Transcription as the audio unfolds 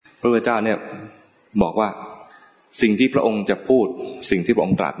พระพุทธเจ้าเนี่ยบอกว่าสิ่งที่พระองค์จะพูดสิ่งที่พระอ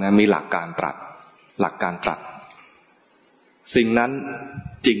งค์ตรัสนะมีหลักการตรัสสิ่งนั้น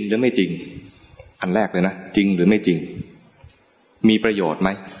จริงหรือไม่จริงอันแรกเลยนะจริงหรือไม่จริงมีประโยชน์ไหม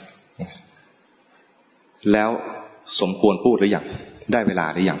แล้วสมควรพูดหรือยังได้เวลา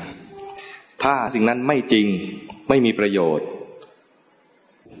หรือยังถ้าสิ่งนั้นไม่จริงไม่มีประโยชน์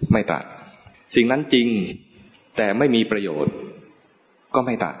ไม่ตรัสสิ่งนั้นจริงแต่ไม่มีประโยชน์ก็ไ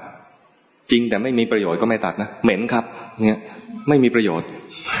ม่ตรัสจริงแต่ไม่มีประโยชน์ก็ไม่ตรัสนะเหม็นครับเนี่ยไม่มีประโยชน์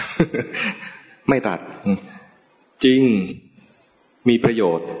ไม่ตรัสจริงมีประโย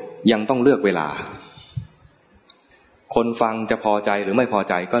ชน์ยังต้องเลือกเวลาคนฟังจะพอใจหรือไม่พอ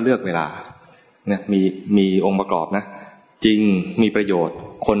ใจก็เลือกเวลาเนี่ยมีองค์ประกอบนะจริงมีประโยชน์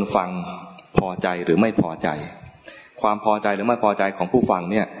คนฟังพอใจหรือไม่พอใจความพอใจหรือไม่พอใจของผู้ฟัง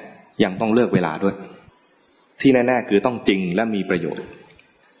เนี่ยยังต้องเลือกเวลาด้วยที่แน่ๆคือต้องจริงและมีประโยชน์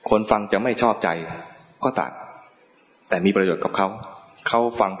คนฟังจะไม่ชอบใจก็ตัดแต่มีประโยชน์กับเขา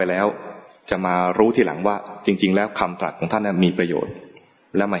ฟังไปแล้วจะมารู้ทีหลังว่าจริงๆแล้วคำตรัสของท่านมีประโยชน์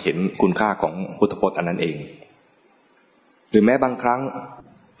และมาเห็นคุณค่าของพุทธพจน์อันนั้นเองหรือแม้บางครั้ง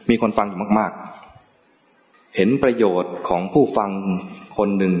มีคนฟังอยู่มากๆเห็นประโยชน์ของผู้ฟังคน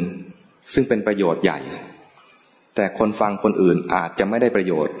หนึ่งซึ่งเป็นประโยชน์ใหญ่แต่คนฟังคนอื่นอาจจะไม่ได้ประ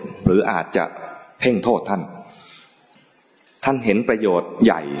โยชน์หรืออาจจะเพ่งโทษท่านเห็นประโยชน์ใ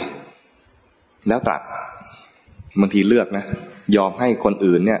หญ่แล้วตรัสบางทีเลือกนะยอมให้คน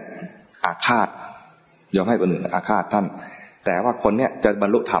อื่นเนี่ยอาฆาตยอมให้คนอื่นอาฆาตท่านแต่ว่าคนเนี่ยจะบร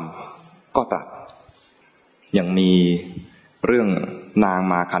รลุธรรมก็ตรัสยังมีเรื่องนาง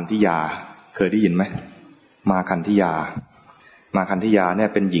มาคันธิยาเคยได้ยินไหมมาคันธิยาเนี่ย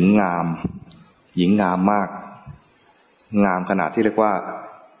เป็นหญิงงามมากงามขนาดที่เรียกว่า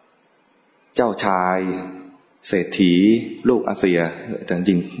เจ้าชายเศรษฐีลูกอาเซียแต่จ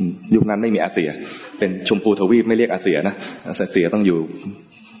ริงยุคนั้นไม่มีอาเซียเป็นชมพูทวีปไม่เรียกอาเซียนะอาเซียต้องอยู่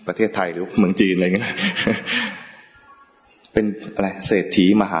ประเทศไทยหรือเมืองจีนอะไรเงี้ยเป็นอะไรเศรษฐี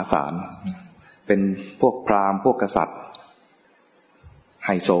มหาศาลเป็นพวกพราหมณ์พวกกษัตริย์ไฮ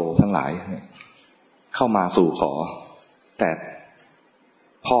โซทั้งหลายเข้ามาสู่ขอแต่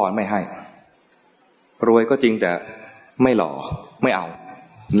พ่อไม่ให้รวยก็จริงแต่ไม่หล่อไม่เอา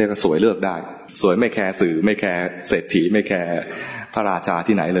เรียกว่าสวยเลือกได้สวยไม่แคร์สื่อไม่แคร์เศรษฐีไม่แคร์พระราชา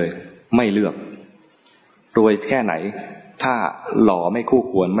ที่ไหนเลยไม่เลือกรวยแค่ไหนถ้าหล่อไม่คู่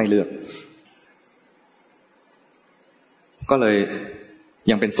ควรไม่เลือกก็เลย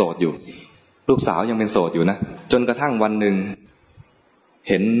ยังเป็นโสดอยู่ลูกสาวยังเป็นโสดอยู่นะจนกระทั่งวันหนึ่ง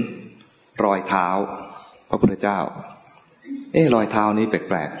เห็นรอยเท้าพระพุทธเจ้ารอยเท้านี้แ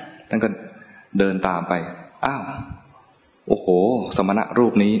ปลกๆท่านก็เดินตามไปอ้าวโอ้โหสมณะรู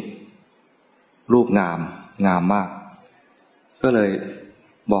ปนี้รูปงามมากก็เลย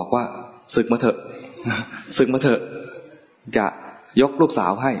บอกว่าศึกมาเถอะจะยกลูกสา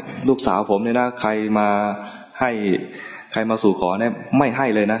วให้ลูกสาวผมเนี่ยนะใครมาสู่ขอเนี่ยไม่ให้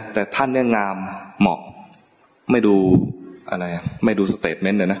เลยนะแต่ท่านเนี่ยงามเหมาะไม่ดูอะไรไม่ดูสเตทเม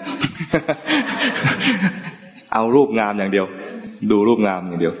นต์เลยนะ เอารูปงามอย่างเดียวดูรูปงาม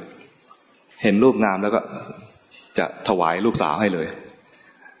อย่างเดียวเห็นรูปงามแล้วก็จะถวายลูกสาวให้เลย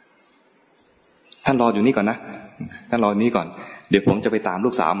ท่านรออยู่นี่ก่อนนะท่านรอนี้ก่อนเดี๋ยวผมจะไปตามลู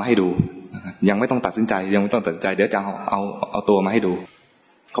กสาวมาให้ดูยังไม่ต้องตัดสินใจเดี๋ยวจะเอาตัวมาให้ดู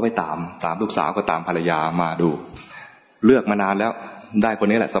ก็ไปตามลูกสาวก็ตามภรรยามาดูเลือกมานานแล้วได้คน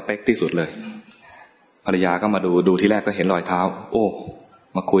นี้แหละสเปคที่สุดเลยภรรยาก็มาดูที่แรกก็เห็นรอยเท้าโอ้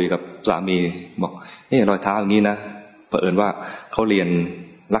มาคุยกับสามีบอกรอยเท้าอย่างนี้นะเผอิญว่าเขาเรียน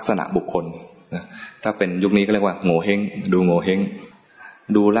ลักษณะบุคคลนะถ้าเป็นยุคนี้ก็เรียกว่าโง่เฮงดูโง่เฮง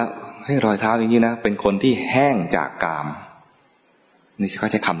ดูแล้วรอยเท้าอย่างนี้นะเป็นคนที่แห้งจากกามนี่เขา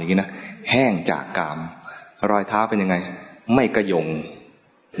ใช้คำอย่างนี้นะแห้งจากกามรอยเท้าเป็นยังไงไม่กระยง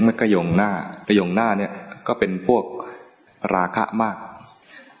หน้เนี่ยก็เป็นพวกราคะมาก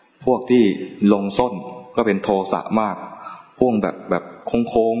พวกที่ลงส้นก็เป็นโทสะมากพวกแบบ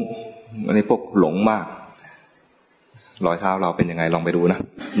โค้งอันนี้พวกหลงมากรอยเท้าเราเป็นยังไงลองไปดูนะ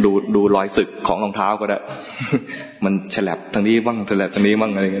ดูรอยสึกของรองเท้าก็ได้ มันฉลับทางนี้บ้างฉลับทางนี้บ้า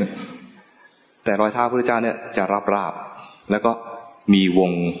งอะไรอย่างเงี้ยแต่รอยเท้าพระพุทธเจ้าเนี่ยจะราบแล้วก็มีว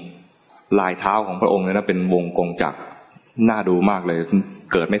งลายเท้าของพระองค์เนี่ยนะเป็นวงกงจักรน่าดูมากเลย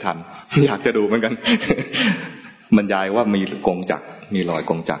เกิดไม่ทัน อยากจะดูเหมือนกัน บรรยายว่ามีกงจักรมีรอย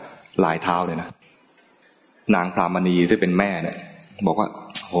กงจักรลายเท้าเลยนะนางพรามณีที่เป็นแม่เนี่ยบอกว่า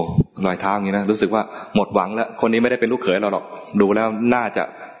โอ้รอยเท้าอย่างนี้นะรู้สึกว่าหมดหวังแล้วคนนี้ไม่ได้เป็นลูกเขยเราหรอกดูแล้วน่าจะ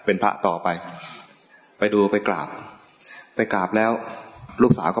เป็นพระต่อไปดูไปกราบแล้วลู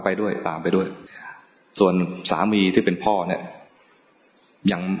กสาวก็ไปด้วยตามไปด้วยส่วนสามีที่เป็นพ่อเนี่ย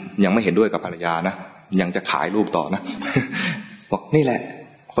ยังไม่เห็นด้วยกับภรรยานะยังจะขายลูกต่อนะ บอกนี่แหละ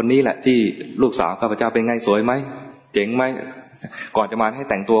คนนี้แหละที่ลูกสาวข้าพเจ้าเป็นไงสวยไหมเจ๋งไหมก่อนจะมาให้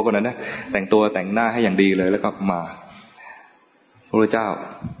แต่งตัวก่อนนะแต่งตัวแต่งหน้าให้อย่างดีเลยแล้วก็มาพระพุทธเจ้า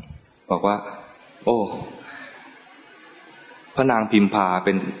บอกว่าโอ้พระนางพิมพาเ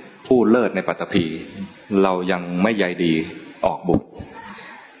ป็นผู้เลิศในปัตตภีเรายังไม่ใยดีออกบุตร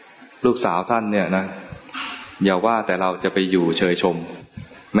ลูกสาวท่านเนี่ยนะอย่าว่าแต่เราจะไปอยู่เชยชม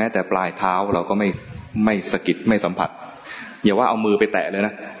แม้แต่ปลายเท้าเราก็ไม่สะกิดไม่สัมผัสอย่าว่าเอามือไปแตะเลยน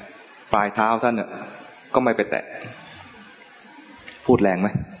ะปลายเท้าท่านเนี่ยก็ไม่ไปแตะพูดแรงไหม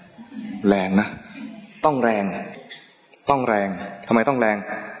แรงนะต้องแรงทำไมต้องแรง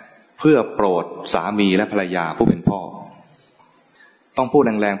เพื่อโปรดสามีและภรรยาผู้เป็นพ่อต้องพูดแ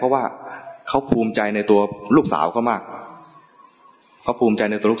รงๆเพราะว่าเขาภูมิใจในตัวลูกสาวเขามากเขาภูมิใจ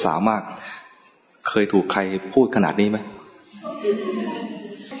ในตัวลูกสาวมากเคยถูกใครพูดขนาดนี้ไหม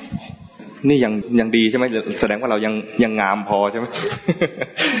นี่ยังดีใช่ไหมแสดงว่าเรายังงามพอใช่ไหม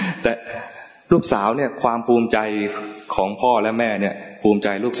แต่ลูกสาวเนี่ยความภูมิใจของพ่อและแม่เนี่ยภูมิใจ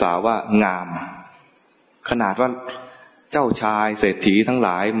ลูกสาวว่างามขนาดว่าเจ้าชายเศรษฐีทั้งหล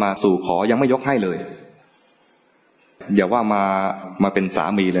ายมาสู่ขอยังไม่ยกให้เลยอย่าว่ามาเป็นสา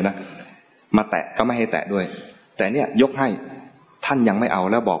มีเลยนะมาแตะก็ไม่ให้แตะด้วยแต่เนี่ยยกให้ท่านยังไม่เอา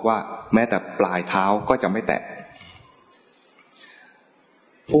แล้วบอกว่าแม้แต่ปลายเท้าก็จะไม่แตะ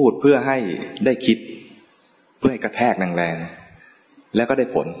พูดเพื่อให้ได้คิดเพื่อให้กระแทกแรงๆแล้วก็ได้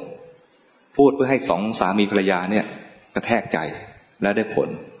ผลพูดเพื่อให้สองสามีภรรยาเนี่ยกระแทกใจแล้วได้ผล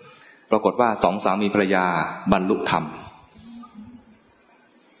ปรากฏว่าสองสามีภรรยาบรรลุธรรม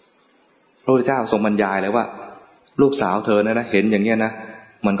พระพุทธเจ้าทรงบรรยายเลยว่าลูกสาวเธอนะเห็นอย่างเงี้ยนะ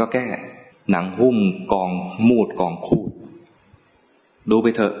มันก็แก้หนังหุ้มกองมูดกองคูดดูไป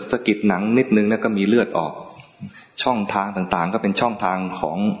เถอะสะกิดหนังนิดนึงแล้วก็มีเลือดออกช่องทางต่างๆก็เป็นช่องทาง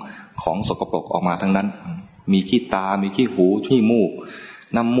ของสกปรกออกมาทั้งนั้นมีขี้ตามีขี้หูขี้มูก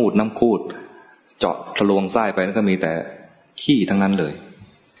น้ำมูดน้ำคูดเจาะทะลวงไส้ไปแล้วก็มีแต่ขี้ทั้งนั้นเลย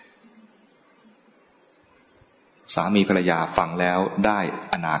สามีภรรยาฟังแล้วได้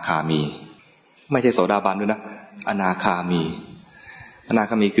อนาคามีไม่ใช่โสดาบันด้วยนะอนาคามี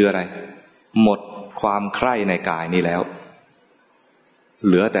คืออะไรหมดความใคร่ในกายนี้แล้วเ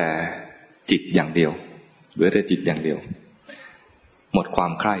หลือแต่จิตอย่างเดียวหมดควา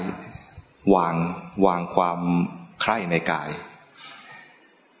มใคร่วางความใคร่ในกาย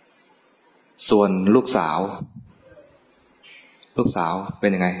ส่วนลูกสาวเป็น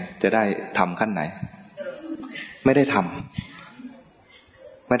ยังไงจะได้ทำขั้นไหนไม่ได้ท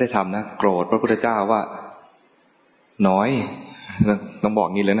ำนะโกรธพระพุทธเจ้าว่าน้อยต้องบอก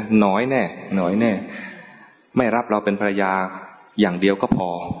งี้เลยนะน้อยแน่ไม่รับเราเป็นภรรยาอย่างเดียวก็พอ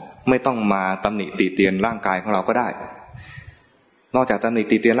ไม่ต้องมาตำหนิติเตียนร่างกายของเราก็ได้นอกจากตำหนิ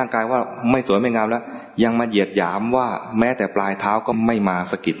ติเตียนร่างกายว่าไม่สวยไม่งามแล้วยังมาเหยียดหยามว่าแม้แต่ปลายเท้าก็ไม่มา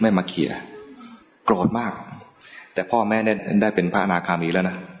สะกิดไม่มาเขี่ยโกรธมากแต่พ่อแม่ได้เป็นพระอนาคามีแล้ว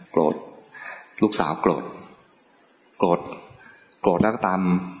นะโกรธลูกสาวโกรธแล้วก็ตาม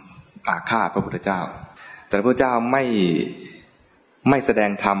อาฆาตพระพุทธเจ้าแต่พระพุทธเจ้าไม่แสด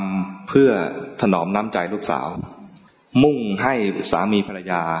งธรรมเพื่อถนอมน้ำใจลูกสาวมุ่งให้สามีภรร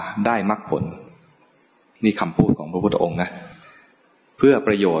ยาได้มรรคผลนี่คำพูดของพระพุทธองค์นะเพื่อป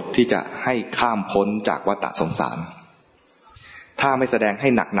ระโยชน์ที่จะให้ข้ามพ้นจากวัฏสงสารถ้าไม่แสดงให้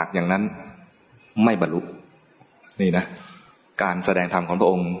หนักๆอย่างนั้นไม่บรรลุนี่นะการแสดงธรรมของพระ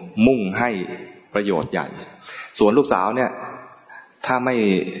องค์มุ่งให้ประโยชน์ใหญ่ส่วนลูกสาวเนี่ยถ้าไ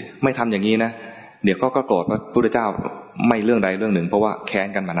ม่ทำอย่างนี้นะเดี๋ยวก็โกรธพระพุทธเจ้าไม่เรื่องใดเรื่องหนึ่งเพราะว่าแค้น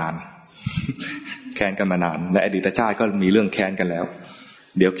กันมานานและอดีตชาติก็มีเรื่องแค้นกันแล้ว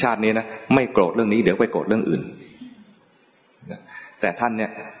เดี๋ยวชาตินี้นะไม่โกรธเรื่องนี้เดี๋ยวไปโกรธเรื่องอื่นแต่ท่านเนี่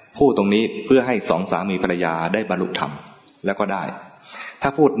ยพูดตรงนี้เพื่อให้สองสามีภรรยาได้บรรลุธรรมแล้วก็ได้ถ้า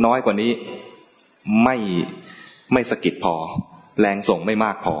พูดน้อยกว่านี้ไม่สะกิดพอแรงส่งไม่ม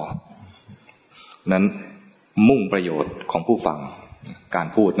ากพอนั้นมุ่งประโยชน์ของผู้ฟังการ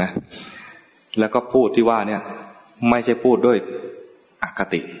พูดนะแล้วก็พูดที่ว่าเนี่ยไม่ใช่พูดด้วยอค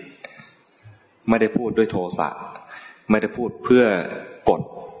ติไม่ได้พูดด้วยโทสะไม่ได้พูดเพื่อก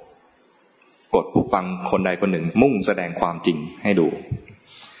ดผู้ฟังคนใดคนหนึ่งมุ่งแสดงความจริงให้ดู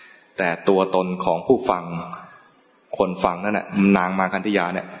แต่ตัวตนของผู้ฟังคนฟังนั่นแหละนางมาคันธยา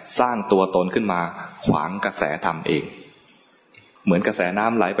เนี่ยสร้างตัวตนขึ้นมาขวางกระแสธรรมเองเหมือนกระแสน้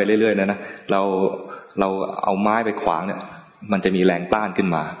ำไหลไปเรื่อยๆนะเราเอาไม้ไปขวางเนี่ยมันจะมีแรงต้านขึ้น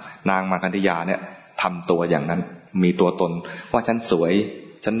มานางมาคันธยาเนี่ยทำตัวอย่างนั้นมีตัวตนว่าฉันสวย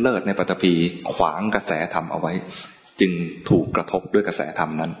ฉันเลิศในปฐพีขวางกระแสธรรมเอาไว้จึงถูกกระทบด้วยกระแสธรร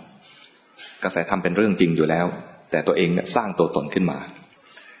มนั้นกระแสธรรมเป็นเรื่องจริงอยู่แล้วแต่ตัวเองเนี่ยสร้างตัวตนขึ้นมา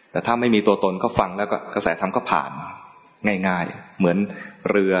แต่ถ้าไม่มีตัวตนก็ฟังแล้วก็กระแสธรรมก็ผ่านง่ายๆเหมือน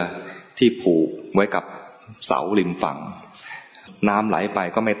เรือที่ผูกไว้กับเสาริมฝั่งน้ำไหลไป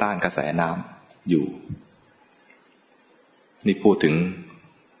ก็ไม่ต้านกระแสน้ำอยู่นี่พูดถึ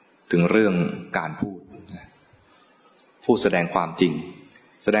งเรื่องการพูดแสดงความจ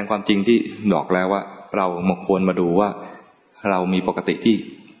ริงที่บอกแล้วว่าเราควรมาดูว่าเรามีปกติที่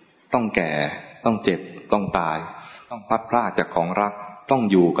ต้องแก่ต้องเจ็บต้องตายต้องพลัดพรากจากของรักต้อง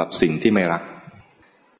อยู่กับสิ่งที่ไม่รัก